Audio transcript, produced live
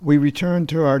We return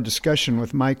to our discussion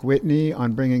with Mike Whitney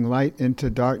on bringing light into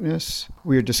darkness.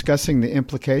 We are discussing the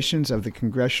implications of the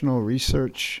Congressional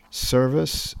Research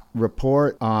Service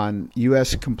report on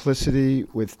U.S. complicity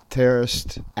with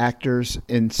terrorist actors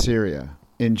in Syria.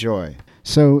 Enjoy.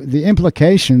 So the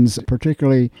implications,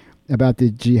 particularly about the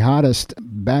jihadist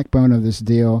backbone of this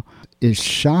deal, is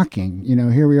shocking. You know,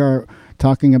 here we are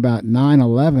talking about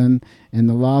 9/11 and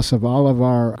the loss of all of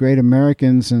our great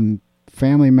Americans and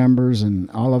family members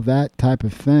and all of that type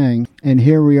of thing. And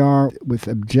here we are with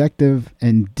objective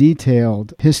and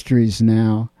detailed histories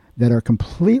now that are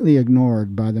completely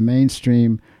ignored by the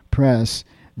mainstream press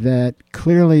that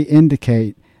clearly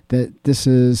indicate that this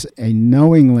is a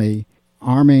knowingly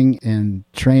arming and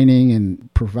training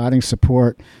and providing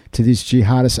support to these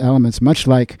jihadist elements, much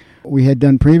like we had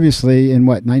done previously in,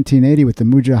 1980 with the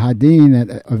Mujahideen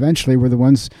that eventually were the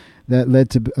ones that led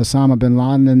to Osama bin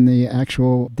Laden and the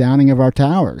actual downing of our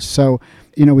towers. So,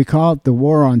 you know, we call it the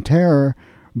war on terror,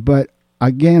 but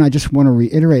again, I just want to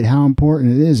reiterate how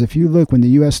important it is. If you look, when the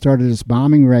U.S. started its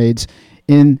bombing raids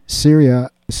in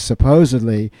Syria,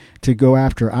 supposedly to go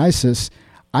after ISIS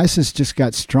just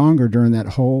got stronger during that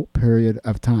whole period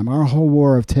of time. Our whole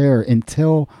war of terror,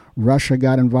 until Russia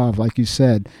got involved, like you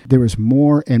said, there was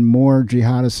more and more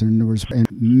jihadists, and there was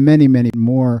many, many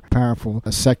more powerful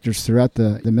sectors throughout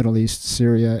the Middle East,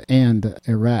 Syria, and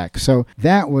Iraq. So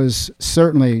that was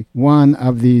certainly one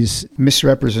of these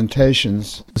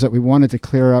misrepresentations that we wanted to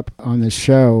clear up on this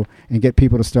show and get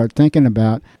people to start thinking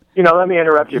about. You know, let me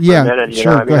interrupt you for a minute.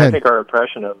 Sure, I mean, I think our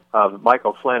impression of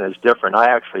Michael Flynn is different.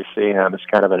 I actually see him as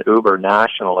kind of an uber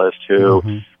nationalist who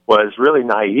was really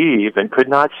naive and could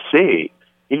not see.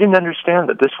 He didn't understand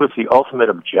that this was the ultimate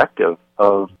objective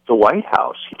of the White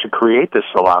House, to create this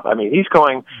salami. I mean, he's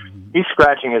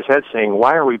scratching his head saying,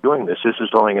 why are we doing this? This is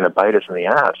only going to bite us in the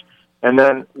ass. And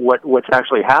then what's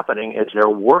actually happening is they're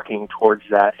working towards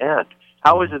that end.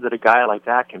 How is it that a guy like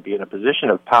that can be in a position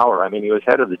of power? I mean, he was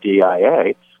head of the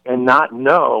DIA, and not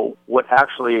know what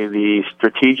actually the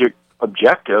strategic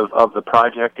objective of the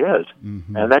project is.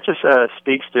 Mm-hmm. And that just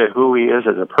speaks to who he is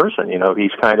as a person. You know,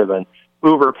 he's kind of an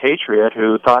uber patriot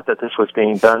who thought that this was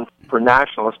being done for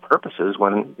nationalist purposes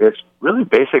when it's really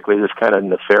basically this kind of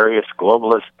nefarious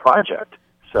globalist project.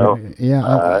 So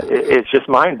it's just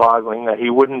mind-boggling that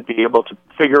he wouldn't be able to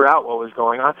figure out what was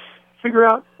going on. Figure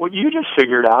out what you just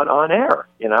figured out on air,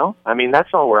 you know? I mean, that's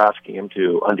all we're asking him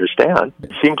to understand.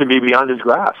 It seemed to be beyond his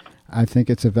grasp. I think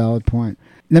it's a valid point.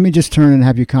 Let me just turn and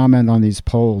have you comment on these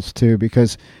polls, too,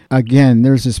 because, again,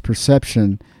 there's this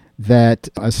perception that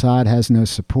Assad has no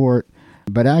support,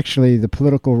 but actually the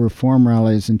political reform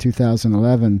rallies in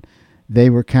 2011,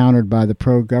 they were countered by the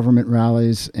pro-government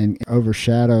rallies and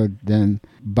overshadowed then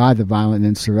by the violent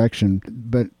insurrection.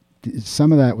 But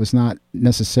some of that was not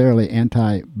necessarily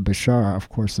anti-Bashar. Of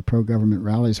course, the pro-government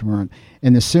rallies weren't.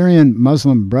 And the Syrian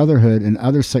Muslim Brotherhood and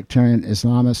other sectarian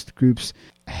Islamist groups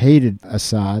hated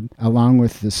Assad, along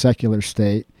with the secular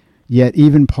state. Yet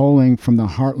even polling from the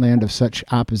heartland of such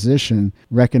opposition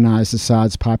recognized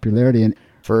Assad's popularity. And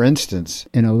for instance,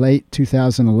 in a late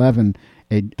 2011,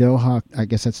 a Doha, I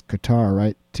guess that's Qatar,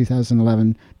 right?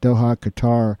 2011 Doha,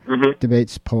 Qatar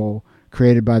debates poll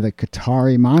created by the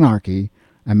Qatari monarchy,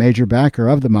 a major backer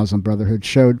of the Muslim Brotherhood,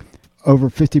 showed over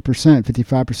 50%,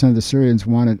 55% of the Syrians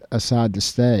wanted Assad to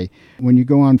stay. When you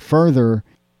go on further,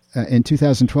 in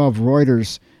 2012,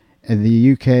 Reuters,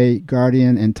 the UK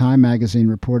Guardian, and Time magazine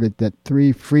reported that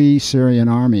 3 Free Syrian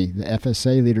Army, the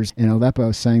FSA leaders in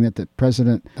Aleppo, saying that the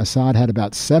President Assad had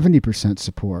about 70%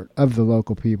 support of the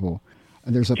local people.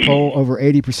 There's a poll, over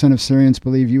 80% of Syrians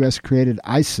believe U.S. created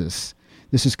ISIS.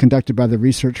 This is conducted by the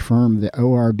research firm, the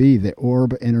ORB, the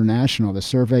Orb International. The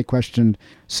survey questioned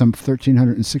some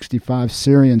 1,365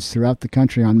 Syrians throughout the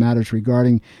country on matters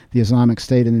regarding the Islamic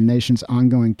State and the nation's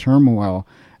ongoing turmoil.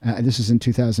 This is in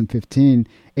 2015.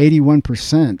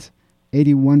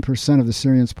 81% of the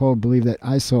Syrians polled believe that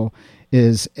ISIL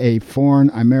is a foreign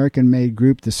American-made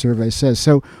group, the survey says.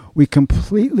 So we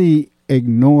completely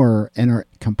ignore and are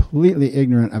completely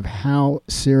ignorant of how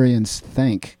Syrians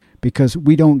think, because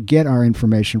we don't get our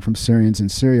information from Syrians in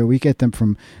Syria. We get them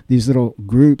from these little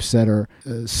groups that are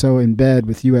so in bed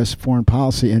with U.S. foreign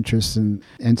policy interests. And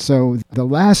so the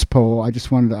last poll I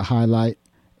just wanted to highlight,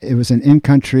 it was an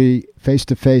in-country,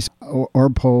 face-to-face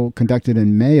Orb poll conducted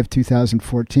in May of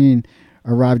 2014,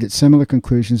 arrived at similar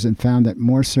conclusions and found that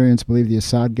more Syrians believe the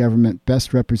Assad government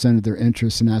best represented their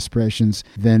interests and aspirations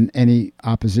than any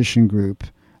opposition group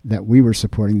that we were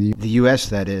supporting. The U.S.,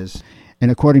 that is.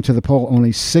 And according to the poll,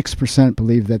 only 6%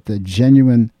 believe that the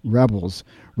genuine rebels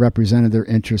represented their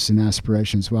interests and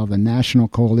aspirations, while the National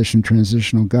Coalition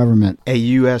Transitional Government, a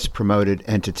U.S.-promoted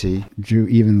entity, drew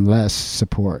even less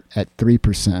support at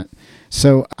 3%.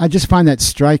 So I just find that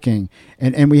striking.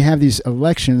 And we have these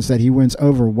elections that he wins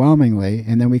overwhelmingly,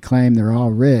 and then we claim they're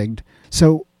all rigged.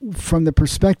 So from the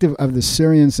perspective of the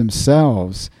Syrians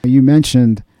themselves, you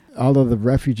mentioned all of the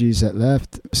refugees that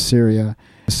left Syria.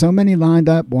 So many lined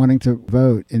up wanting to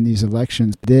vote in these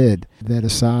elections that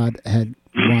Assad had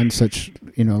won such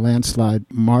landslide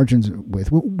margins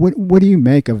with. What do you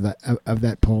make of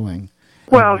that polling?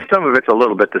 Well, some of it's a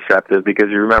little bit deceptive because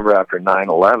you remember after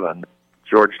 9/11,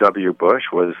 George W. Bush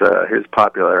was his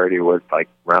popularity was like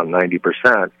around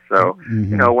 90%. So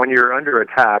when you're under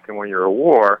attack and when you're at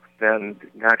war, then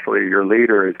naturally your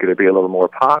leader is going to be a little more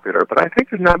popular. But I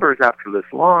think the numbers after this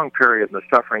long period and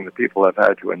the suffering that people have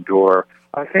had to endure,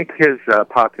 I think his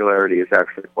popularity is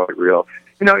actually quite real.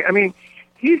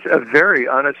 He's a very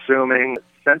unassuming,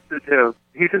 sensitive.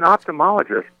 He's an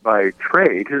ophthalmologist by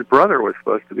trade. His brother was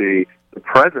supposed to be the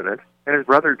president, and his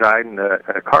brother died in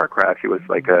a car crash. He was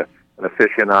like an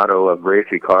aficionado of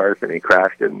racy cars, and he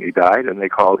crashed it and he died. And they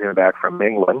called him back from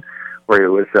England, where he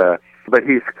was. But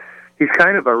he's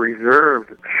kind of a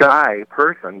reserved, shy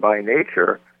person by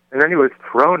nature. And then he was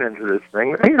thrown into this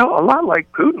thing. A lot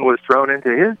like Putin was thrown into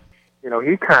his.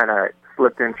 He kind of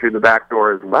slipped in through the back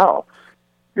door as well.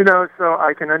 So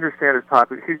I can understand his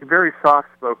popularity. He's very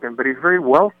soft-spoken, but he's very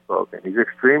well-spoken. He's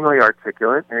extremely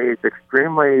articulate, and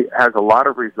has a lot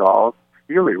of resolve,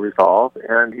 steely resolve,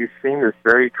 and he's seen this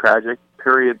very tragic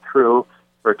period through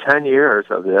for 10 years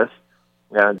of this,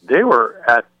 and they were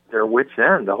at their wits'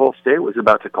 end. The whole state was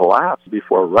about to collapse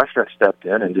before Russia stepped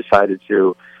in and decided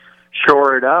to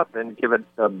shore it up and give it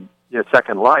a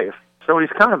second life. So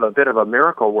he's kind of a bit of a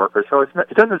miracle worker. So it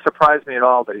doesn't surprise me at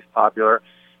all that he's popular.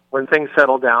 When things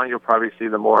settle down, you'll probably see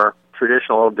the more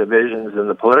traditional divisions in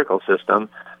the political system.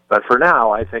 But for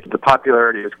now, I think the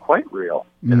popularity is quite real.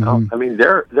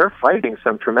 They're fighting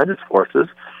some tremendous forces,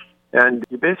 and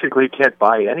you basically can't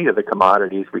buy any of the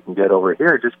commodities we can get over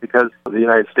here just because the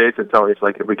United States, it's always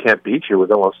like, if we can't beat you,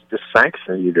 we'll almost just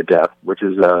sanction you to death, which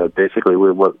is basically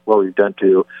what we've done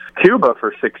to Cuba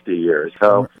for 60 years.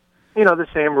 So, the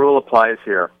same rule applies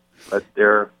here. But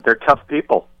they're tough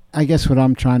people. I guess what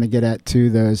I'm trying to get at, too,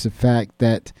 though, is the fact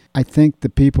that I think the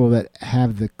people that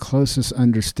have the closest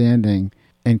understanding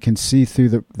and can see through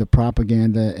the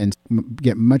propaganda and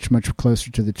get much, much closer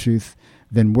to the truth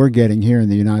than we're getting here in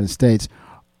the United States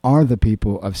are the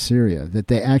people of Syria, that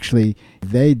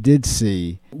they did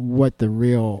see what the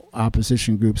real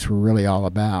opposition groups were really all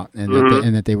about, and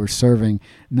that they were serving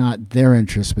not their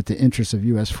interests, but the interests of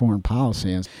U.S. foreign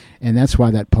policy. And that's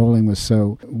why that polling was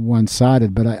so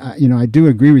one-sided. But I do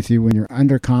agree with you when you're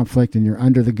under conflict and you're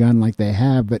under the gun like they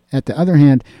have. But at the other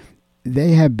hand,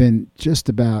 they have been just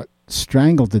about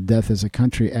strangled to death as a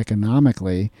country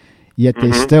economically, yet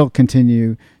they still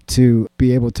continue to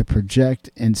be able to project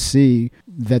and see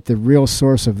that the real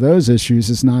source of those issues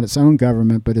is not its own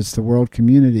government, but it's the world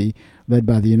community led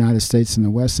by the United States and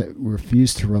the West that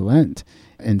refused to relent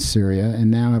in Syria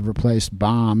and now have replaced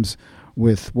bombs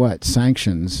with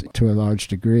sanctions to a large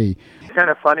degree. It's kind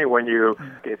of funny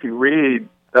if you read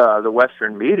the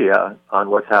Western media on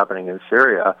what's happening in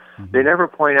Syria, they never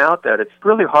point out that it's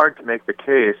really hard to make the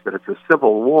case that it's a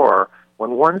civil war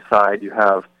when one side you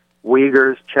have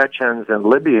Uyghurs, Chechens, and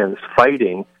Libyans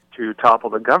fighting to topple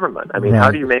the government. How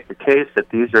do you make the case that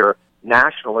these are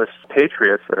nationalist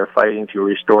patriots that are fighting to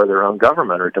restore their own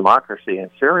government or democracy in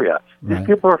Syria? These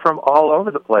people are from all over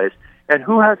the place. And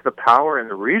who has the power and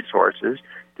the resources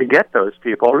to get those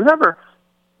people? Remember,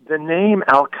 the name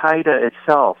Al-Qaeda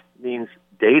itself means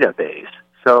database.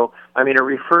 So, it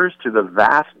refers to the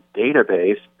vast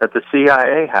database that the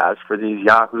CIA has for these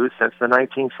yahoos since the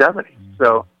 1970s.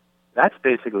 So that's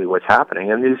basically what's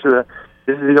happening. And this is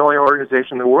the only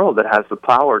organization in the world that has the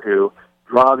power to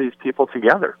draw these people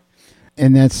together.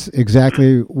 And that's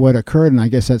exactly what occurred, and I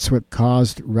guess that's what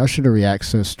caused Russia to react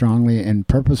so strongly and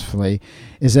purposefully,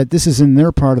 is that this is in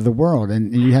their part of the world,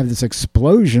 and you have this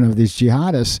explosion of these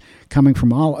jihadists coming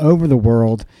from all over the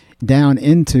world down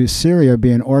into Syria,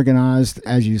 being organized,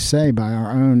 as you say, by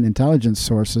our own intelligence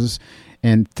sources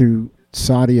and through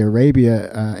Saudi Arabia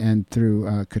and through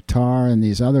Qatar and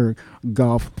these other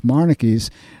Gulf monarchies.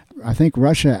 I think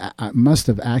Russia must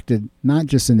have acted not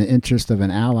just in the interest of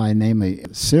an ally, namely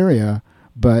Syria,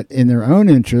 but in their own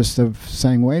interest of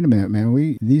saying, wait a minute,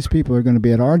 man, these people are going to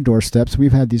be at our doorsteps.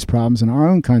 We've had these problems in our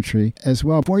own country as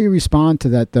well. Before you respond to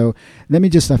that, though,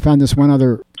 I found this one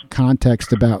other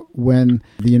context about when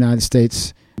the United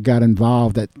States got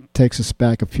involved. That takes us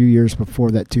back a few years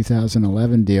before that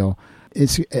 2011 deal.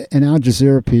 It's an Al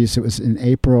Jazeera piece. It was in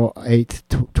April 8th,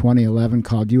 2011,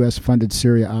 called U.S.-Funded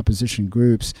Syria Opposition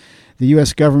Groups. The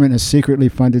U.S. government has secretly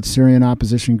funded Syrian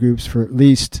opposition groups for at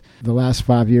least the last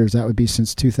 5 years. That would be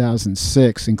since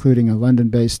 2006, including a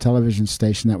London-based television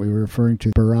station that we were referring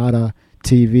to, Barada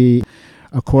TV,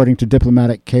 according to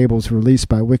diplomatic cables released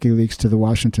by WikiLeaks to the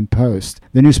Washington Post.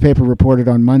 The newspaper reported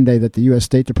on Monday that the U.S.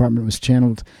 State Department was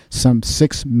channeled some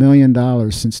 $6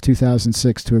 million since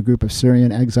 2006 to a group of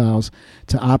Syrian exiles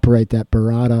to operate that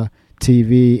Barada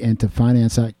TV and to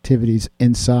finance activities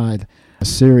inside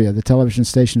Syria. The television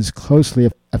station is closely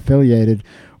affiliated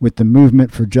with the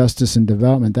Movement for Justice and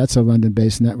Development. That's a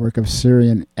London-based network of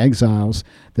Syrian exiles,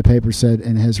 the paper said,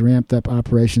 and has ramped up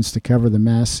operations to cover the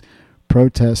mass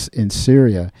protests in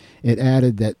Syria. It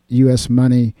added that U.S.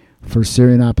 money for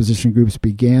Syrian opposition groups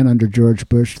began under George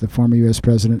Bush, the former U.S.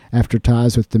 president, after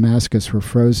ties with Damascus were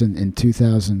frozen in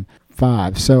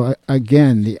 2005. So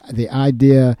again, the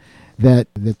idea that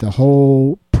the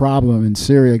whole problem in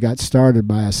Syria got started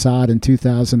by Assad in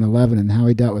 2011 and how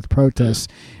he dealt with protests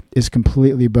is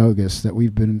completely bogus, that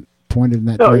we've been pointed in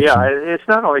that direction. Yeah, it's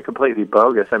not only completely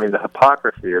bogus. I mean, the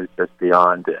hypocrisy is just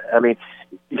beyond. I mean,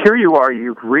 here you are,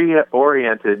 you've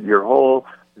reoriented your whole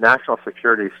national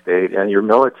security state and your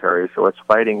military, so it's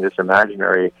fighting this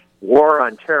imaginary war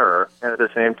on terror, and at the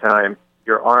same time,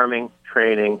 you're arming,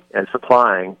 training, and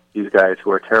supplying these guys who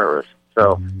are terrorists.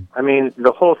 So, I mean,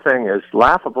 the whole thing is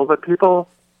laughable, but people,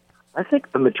 I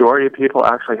think the majority of people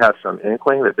actually have some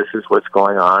inkling that this is what's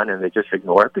going on, and they just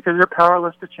ignore it because they're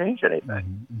powerless to change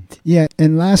anything. Yeah,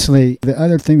 and lastly, the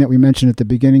other thing that we mentioned at the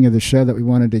beginning of the show that we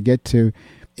wanted to get to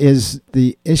is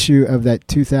the issue of that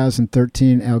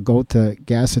 2013 Al Ghouta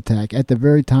gas attack. At the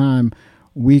very time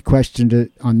we questioned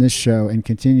it on this show and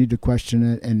continued to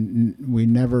question it, and we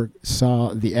never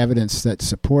saw the evidence that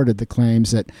supported the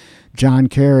claims that John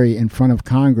Kerry in front of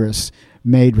Congress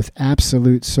made with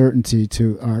absolute certainty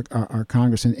to our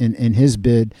Congress in his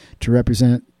bid to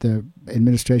represent the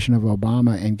administration of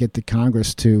Obama and get the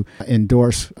Congress to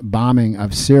endorse bombing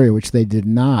of Syria, which they did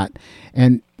not.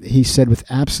 And he said with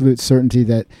absolute certainty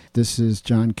that this is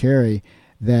John Kerry,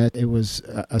 that it was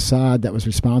Assad that was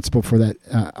responsible for that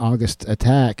August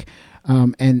attack.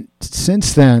 And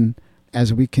since then,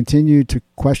 as we continue to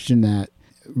question that,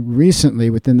 recently,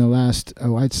 within the last,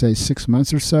 I'd say 6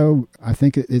 months or so, I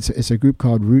think it's a group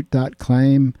called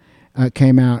Root.Claim,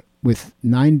 came out with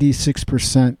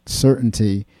 96%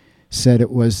 certainty, said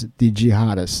it was the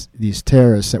jihadists, these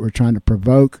terrorists that were trying to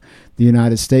provoke the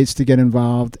United States to get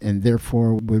involved and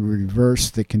therefore would reverse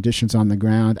the conditions on the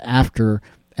ground after,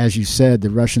 as you said, the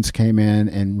Russians came in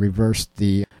and reversed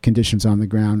the conditions on the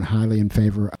ground highly in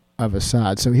favor of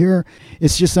Assad. So here,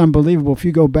 it's just unbelievable. If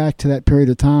you go back to that period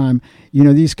of time, you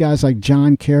know, these guys like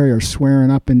John Kerry are swearing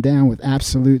up and down with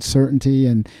absolute certainty,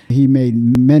 and he made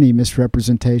many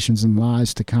misrepresentations and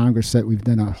lies to Congress that we've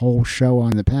done a whole show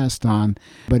on in the past on,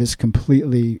 but it's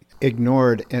completely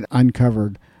ignored and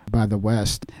uncovered by the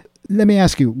West. Let me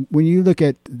ask you, when you look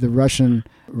at the Russian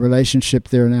relationship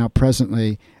there now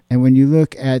presently, and when you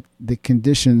look at the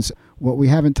conditions, what we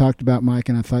haven't talked about, Mike,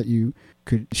 and I thought you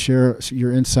could share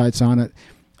your insights on it,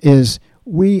 is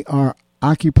we are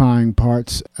occupying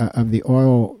parts of the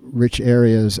oil-rich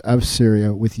areas of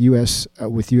Syria with U.S.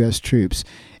 troops.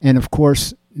 And, of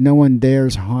course, no one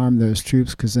dares harm those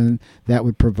troops because then that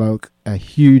would provoke a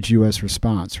huge U.S.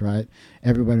 response, right?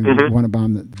 Everybody would want to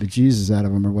bomb the bejesus out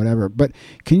of them or whatever. But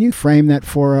can you frame that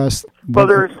for us? Well,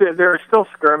 there are still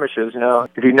skirmishes.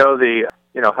 If you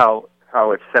know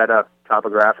how it's set up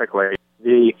topographically,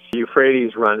 the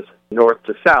Euphrates runs north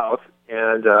to south,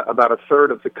 and about a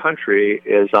third of the country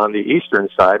is on the eastern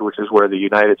side, which is where the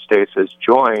United States has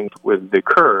joined with the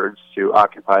Kurds to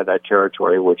occupy that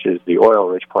territory, which is the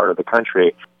oil-rich part of the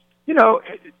country. You know,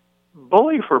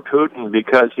 bully for Putin,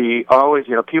 because he always,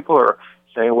 people are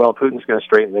saying, well, Putin's going to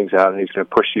straighten things out and he's going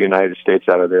to push the United States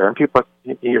out of there. And people,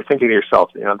 you're thinking to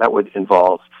yourself, that would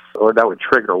involve, or that would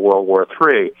trigger World War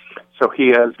III. So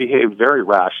he has behaved very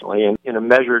rationally and in a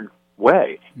measured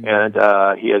way, and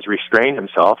he has restrained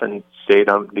himself and stayed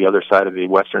on the other side of the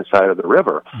western side of the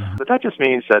river. But that just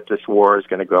means that this war is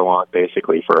going to go on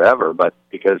basically forever, but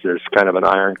because there's kind of an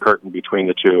iron curtain between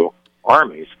the two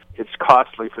armies. It's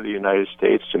costly for the United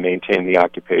States to maintain the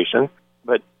occupation,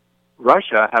 but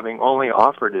Russia, having only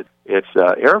offered its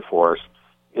Air Force,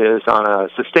 is on a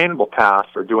sustainable path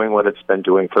for doing what it's been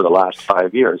doing for the last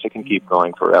 5 years. It can keep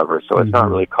going forever, so it's not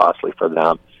really costly for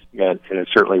them, and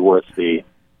it's certainly worth the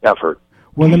effort.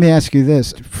 Well, let me ask you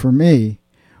this. For me,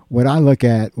 what I look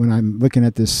at when I'm looking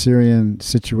at this Syrian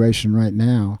situation right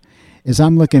now is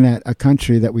I'm looking at a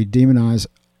country that we demonize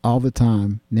all the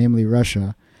time, namely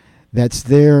Russia, that's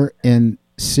there in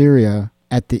Syria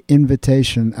at the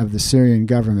invitation of the Syrian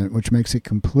government, which makes it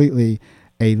completely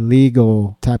a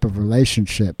legal type of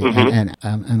relationship and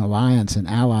an alliance, an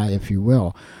ally, if you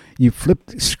will. You flip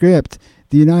the script.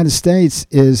 The United States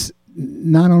is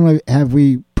not only have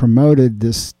we promoted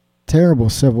this terrible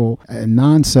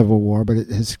non-civil war, but it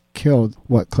has killed,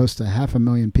 close to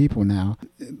 500,000 people now.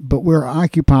 But we're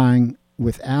occupying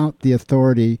without the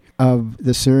authority of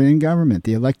the Syrian government,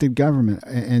 the elected government,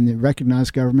 and the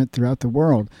recognized government throughout the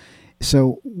world.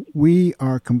 So we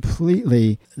are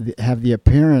completely have the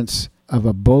appearance of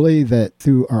a bully that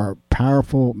through our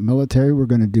powerful military, we're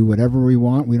going to do whatever we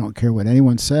want. We don't care what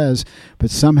anyone says.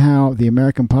 But somehow the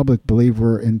American public believe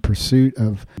we're in pursuit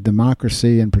of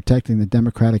democracy and protecting the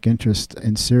democratic interest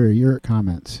in Syria. Your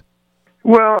comments?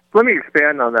 Well, let me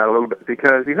expand on that a little bit,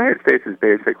 because the United States is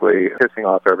basically pissing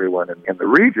off everyone in the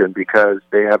region because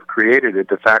they have created a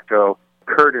de facto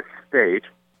Kurdish state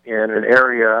in an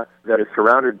area that is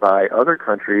surrounded by other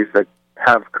countries that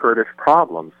have Kurdish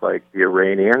problems, like the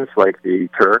Iranians, like the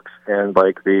Turks, and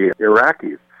like the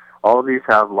Iraqis. All of these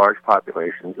have large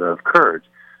populations of Kurds.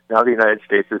 Now the United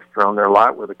States has thrown their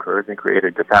lot with the Kurds and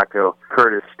created a de facto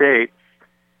Kurdish state,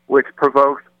 which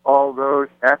provokes all those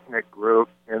ethnic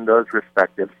groups in those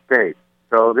respective states.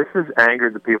 So this has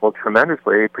angered the people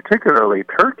tremendously, particularly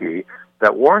Turkey,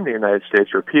 that warned the United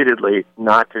States repeatedly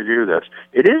not to do this.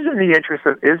 It is in the interest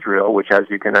of Israel, which, as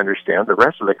you can understand, the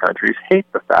rest of the countries hate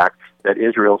the fact that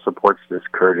Israel supports this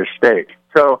Kurdish state.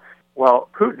 So while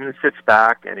Putin sits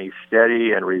back and he's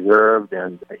steady and reserved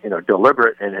and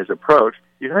deliberate in his approach,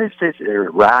 the United States is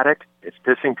erratic, it's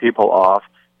pissing people off,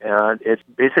 and it's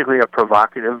basically a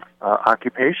provocative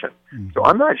occupation. Mm-hmm. So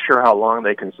I'm not sure how long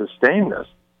they can sustain this,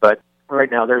 but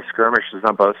right now there's skirmishes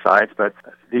on both sides, but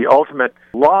the ultimate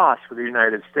loss for the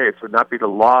United States would not be the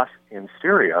loss in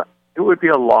Syria. It would be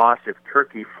a loss if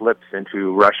Turkey flips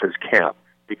into Russia's camp,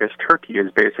 because Turkey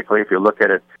is basically, if you look at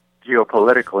it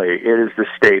geopolitically, it is the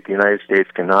state the United States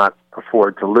cannot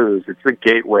afford to lose. It's the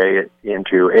gateway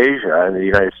into Asia, and the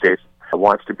United States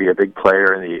wants to be a big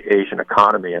player in the Asian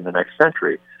economy in the next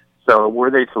century. So were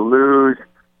they to lose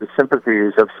the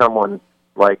sympathies of someone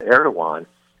like Erdogan,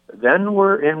 then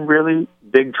we're in really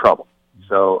big trouble.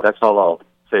 So that's all I'll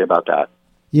say about that.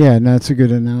 Yeah, no, that's a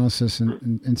good analysis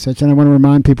and such. And I want to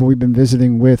remind people we've been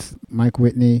visiting with Mike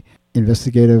Whitney,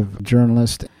 investigative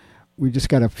journalist. We just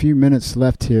got a few minutes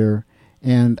left here.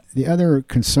 And the other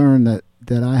concern that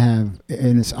I have,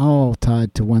 and it's all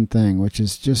tied to one thing, which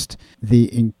is just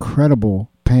the incredible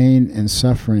pain and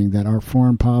suffering that our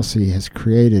foreign policy has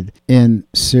created in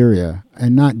Syria.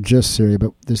 And not just Syria,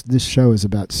 but this show is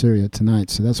about Syria tonight,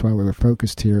 so that's why we were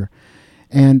focused here.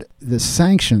 And the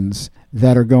sanctions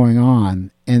that are going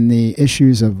on and the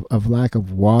issues of lack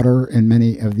of water in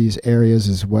many of these areas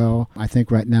as well. I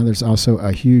think right now there's also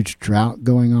a huge drought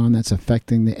going on that's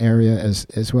affecting the area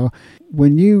as well.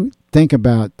 When you think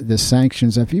about the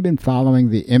sanctions, have you been following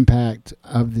the impact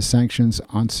of the sanctions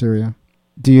on Syria?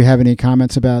 Do you have any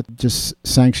comments about just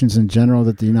sanctions in general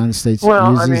that the United States uses?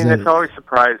 Well, I mean, it's always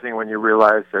surprising when you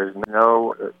realize there's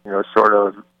no, sort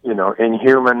of,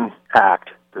 inhuman act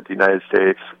that the United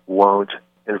States won't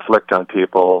inflict on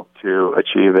people to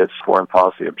achieve its foreign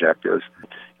policy objectives.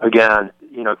 Again,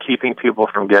 keeping people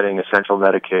from getting essential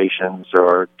medications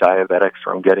or diabetics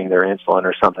from getting their insulin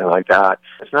or something like that.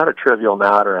 It's not a trivial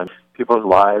matter, and people's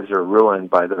lives are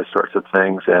ruined by those sorts of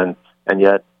things, and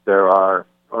yet there are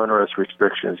onerous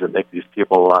restrictions that make these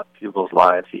people's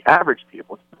lives, the average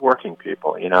people, working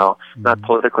people, not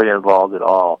politically involved at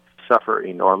all, suffer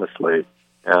enormously.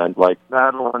 And like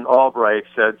Madeleine Albright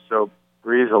said so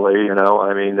breezily,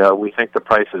 we think the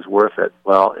price is worth it.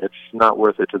 Well, it's not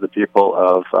worth it to the people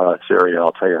of Syria,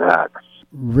 I'll tell you that.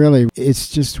 Really, it's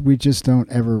just, we just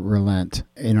don't ever relent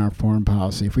in our foreign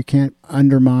policy. If we can't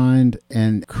undermine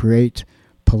and create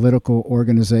political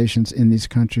organizations in these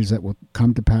countries that will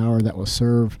come to power, that will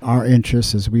serve our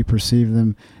interests as we perceive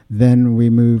them, then we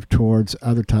move towards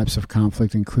other types of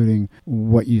conflict, including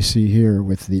what you see here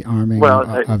with the arming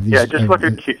of these. Yeah, just look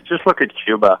at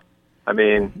Cuba. I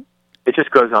mean, it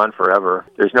just goes on forever.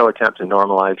 There's no attempt to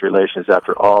normalize relations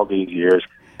after all these years.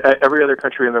 Every other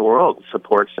country in the world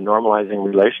supports normalizing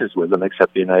relations with them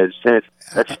except the United States.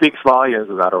 That speaks volumes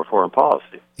about our foreign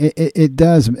policy. It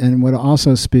does, and what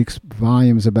also speaks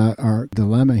volumes about our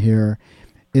dilemma here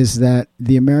is that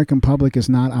the American public is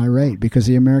not irate, because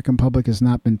the American public has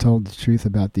not been told the truth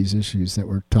about these issues that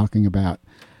we're talking about.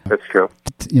 That's true.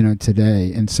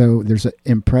 Today. And so there's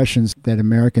impressions that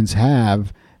Americans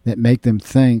have that make them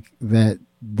think that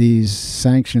these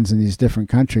sanctions in these different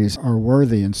countries are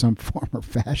worthy in some form or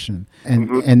fashion,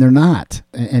 and they're not,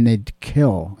 and they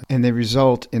kill. And they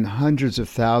result in hundreds of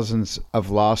thousands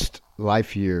of lost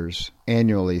life years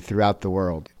annually throughout the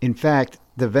world. In fact,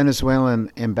 the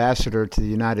Venezuelan ambassador to the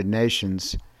United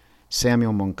Nations,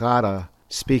 Samuel Moncada,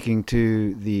 speaking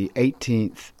to the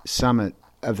 18th summit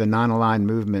of the Non-Aligned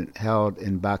Movement held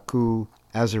in Baku,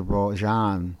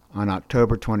 Azerbaijan, on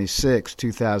October 26,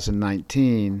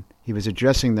 2019, he was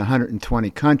addressing the 120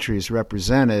 countries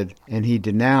represented, and he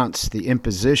denounced the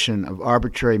imposition of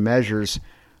arbitrary measures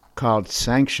called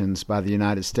sanctions by the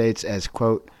United States as,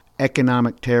 quote,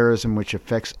 economic terrorism which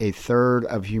affects a third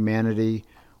of humanity,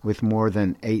 with more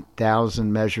than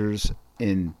 8,000 measures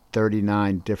in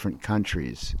 39 different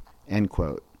countries, end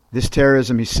quote. This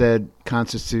terrorism, he said,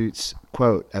 constitutes,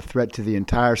 quote, a threat to the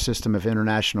entire system of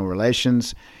international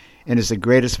relations and is the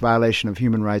greatest violation of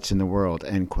human rights in the world,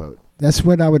 end quote. That's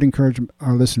what I would encourage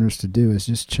our listeners to do, is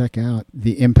just check out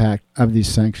the impact of these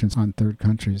sanctions on third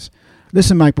countries.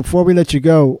 Listen, Mike, before we let you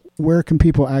go, where can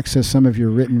people access some of your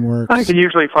written works? I can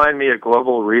usually find me at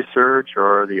Global Research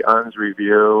or the UNS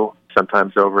Review,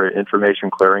 sometimes over at Information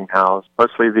Clearinghouse,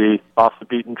 mostly the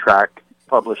off-the-beaten-track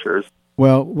publishers.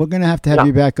 Well, we're going to have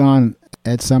you back on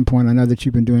at some point. I know that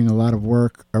you've been doing a lot of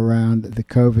work around the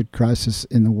COVID crisis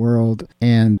in the world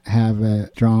and have a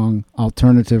strong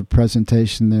alternative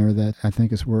presentation there that I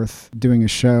think is worth doing a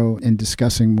show and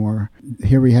discussing more.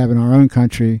 Here we have in our own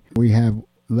country, we have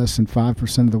less than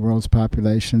 5% of the world's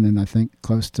population and I think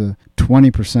close to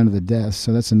 20% of the deaths.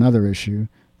 So that's another issue,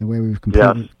 the way we've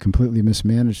completely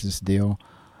mismanaged this deal.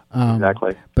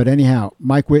 Exactly. But anyhow,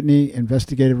 Mike Whitney,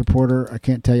 investigative reporter, I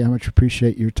can't tell you how much I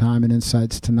appreciate your time and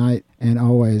insights tonight, and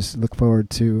always look forward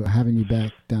to having you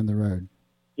back down the road.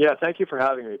 Yeah, thank you for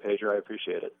having me, Pedro. I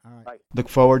appreciate it. All right. Bye. Look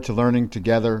forward to learning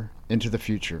together into the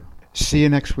future. See you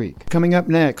next week. Coming up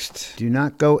next, do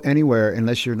not go anywhere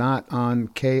unless you're not on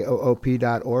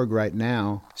KOOP.org right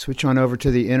now. Switch on over to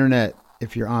the internet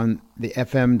if you're on the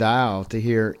FM dial to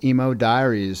hear Emo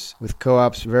Diaries with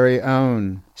Co-op's very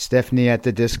own Stephanie at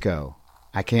the Disco.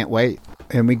 I can't wait.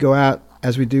 And we go out,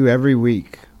 as we do every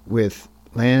week, with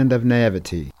Land of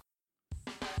Naivety.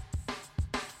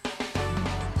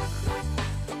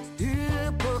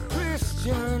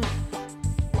 Christian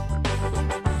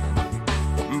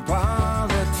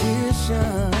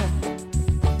politician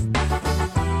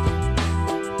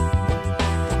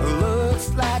looks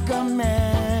like a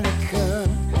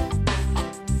mannequin.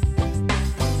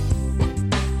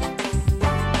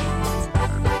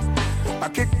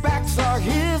 Kickbacks are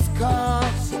his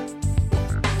cause.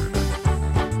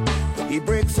 He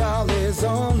breaks all his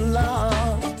own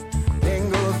laws. Then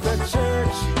goes the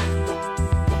church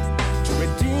to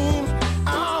redeem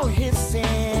all his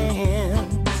sins.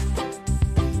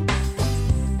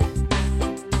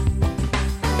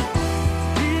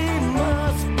 He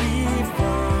must be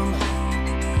from,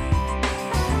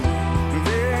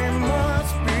 they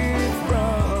must be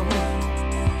from,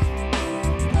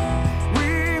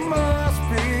 we must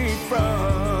be from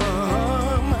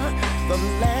the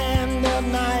land of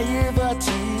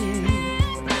naivety.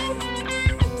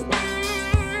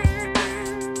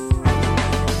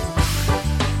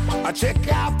 I check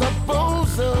out the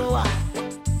bozo.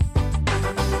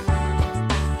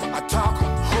 I talk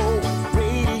whole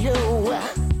radio.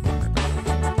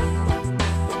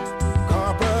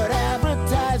 Corporate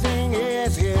advertising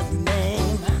is his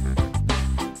name.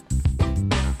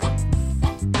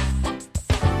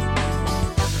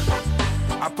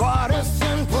 A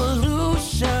partisan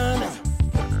pollution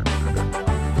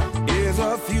is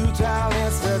a futile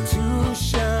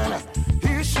institution.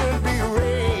 He should be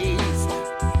raised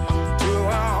to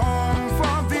our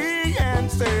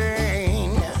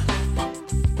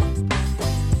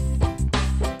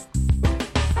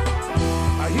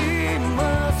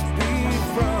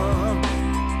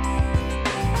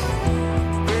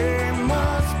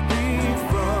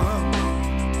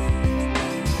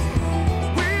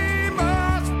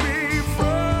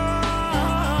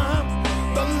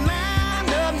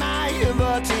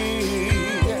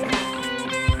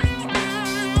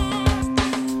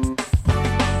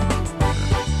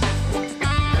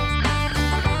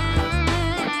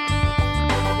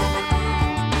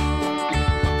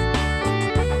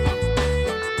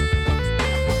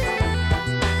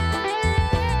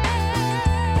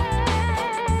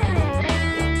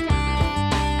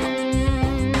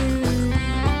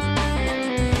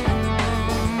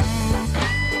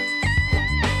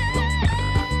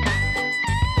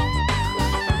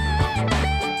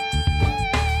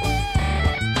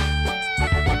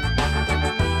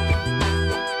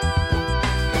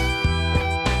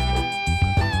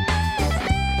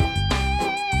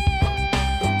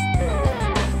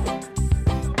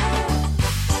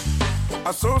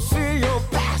a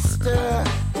sociopaster,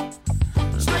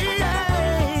 slave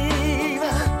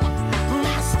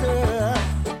master,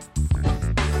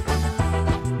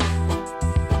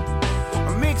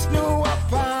 makes no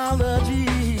apology.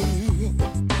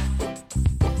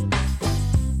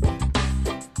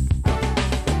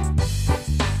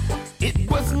 It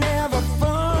was never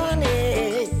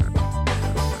funny,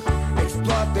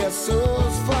 exploit their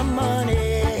souls for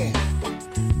money,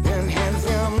 then hands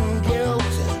them guilt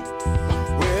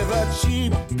with a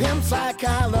cheap pimp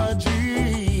psychology.